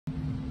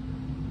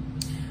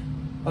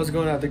How's it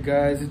going out there,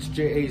 guys? It's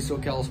J.A.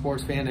 SoCal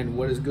Sports Fan, and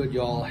what is good,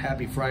 y'all?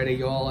 Happy Friday,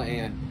 y'all.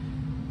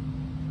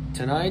 And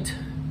tonight,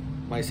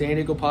 my San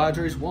Diego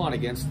Padres won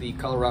against the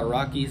Colorado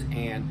Rockies,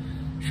 and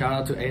shout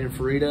out to Aiden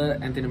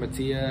Farida, Anthony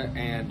Mattia,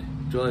 and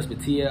Joel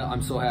Mattia.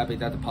 I'm so happy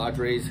that the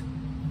Padres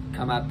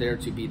come out there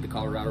to beat the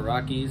Colorado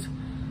Rockies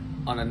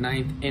on a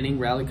 9th inning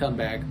rally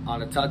comeback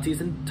on a Tatis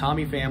and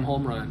Tommy Pham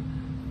home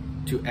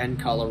run to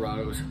end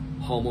Colorado's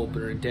home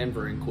opener in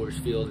Denver in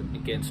Coors Field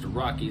against the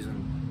Rockies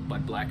in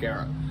Bud Black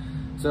era.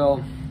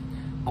 So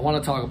I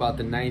want to talk about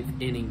the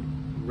 9th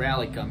inning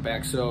rally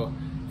comeback. So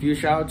a few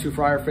shout out to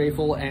Friar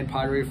Faithful and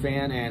Padre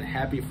fan, and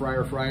happy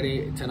Friar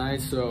Friday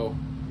tonight. So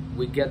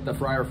we get the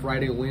Friar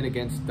Friday win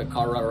against the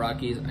Colorado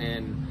Rockies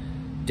and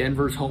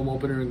Denver's home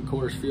opener in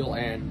Coors Field.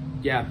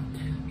 And yeah,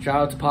 shout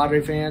out to Padre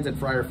fans and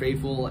Friar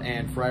Faithful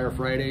and Friar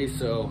Friday.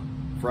 So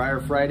Friar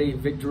Friday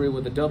victory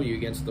with a W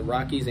against the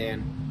Rockies,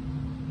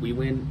 and we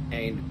win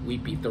and we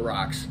beat the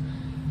Rocks.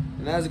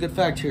 And that is a good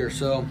fact here.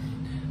 So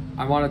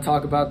I want to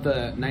talk about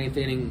the 9th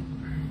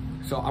inning.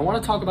 So I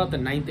want to talk about the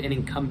 9th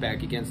inning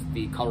comeback against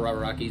the Colorado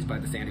Rockies by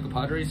the San Diego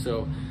Padres.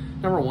 So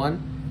number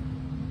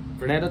one,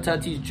 Fernando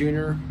Tatis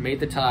Jr. made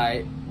the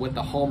tie with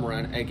the home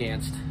run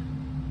against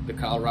the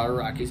Colorado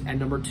Rockies. And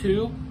number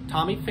two,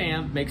 Tommy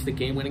Pham makes the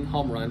game-winning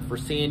home run for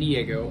San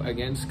Diego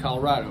against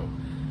Colorado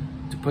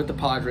to put the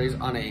Padres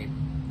on a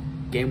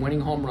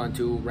game-winning home run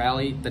to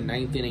rally the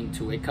 9th inning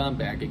to a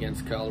comeback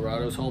against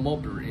Colorado's home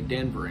opener in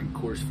Denver in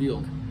Coors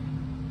Field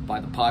by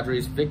the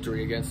Padres'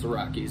 victory against the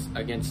Rockies,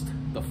 against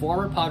the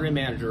former Padre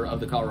manager of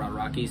the Colorado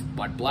Rockies,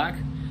 Bud Black.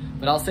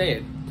 But I'll say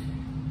it,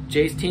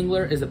 Jace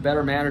Tingler is a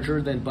better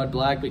manager than Bud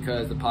Black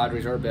because the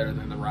Padres are better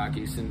than the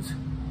Rockies since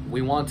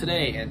we won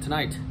today and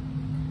tonight.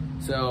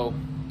 So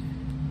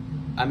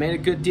I made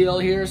a good deal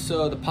here.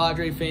 So the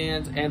Padre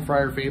fans and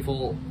Friar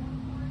Faithful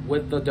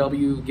with the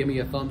W, give me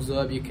a thumbs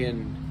up. You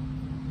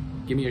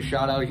can give me a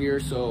shout out here.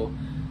 So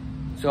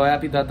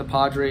happy that the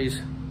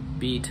Padres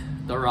beat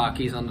the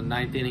Rockies on the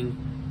 9th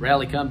inning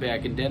rally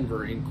comeback in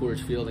Denver in Coors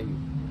Field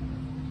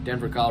in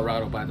Denver,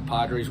 Colorado by the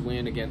Padres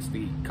win against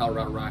the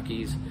Colorado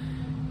Rockies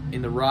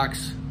in the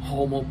Rocks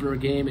home opener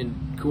game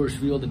in Coors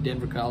Field in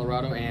Denver,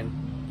 Colorado.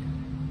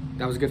 And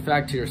that was a good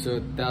fact here, so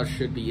that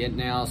should be it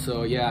now.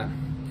 So yeah,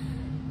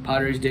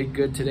 Padres did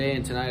good today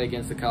and tonight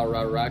against the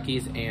Colorado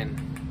Rockies,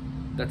 and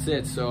that's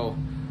it. So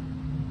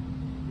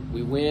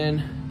we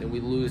win, then we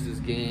lose this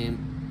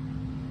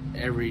game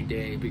every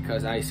day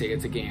because I say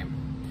it's a game.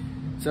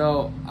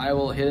 So I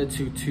will hit it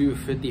to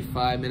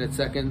 2:55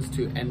 seconds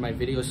to end my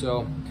video.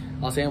 So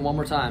I'll say it one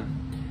more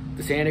time.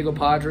 The San Diego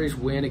Padres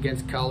win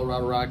against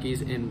Colorado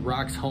Rockies in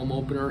Rocks home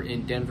opener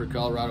in Denver,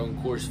 Colorado in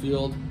Coors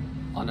Field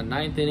on a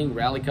 9th inning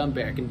rally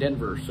comeback in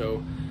Denver.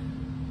 So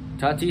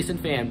Tatis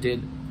and Pham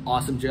did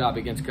awesome job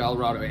against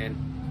Colorado. And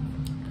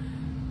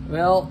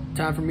well,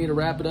 time for me to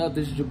wrap it up.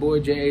 This is your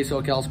boy J.A.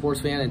 SoCal Sports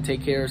Fan, and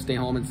take care, stay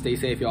home, and stay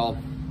safe, y'all.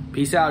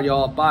 Peace out,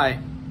 y'all. Bye.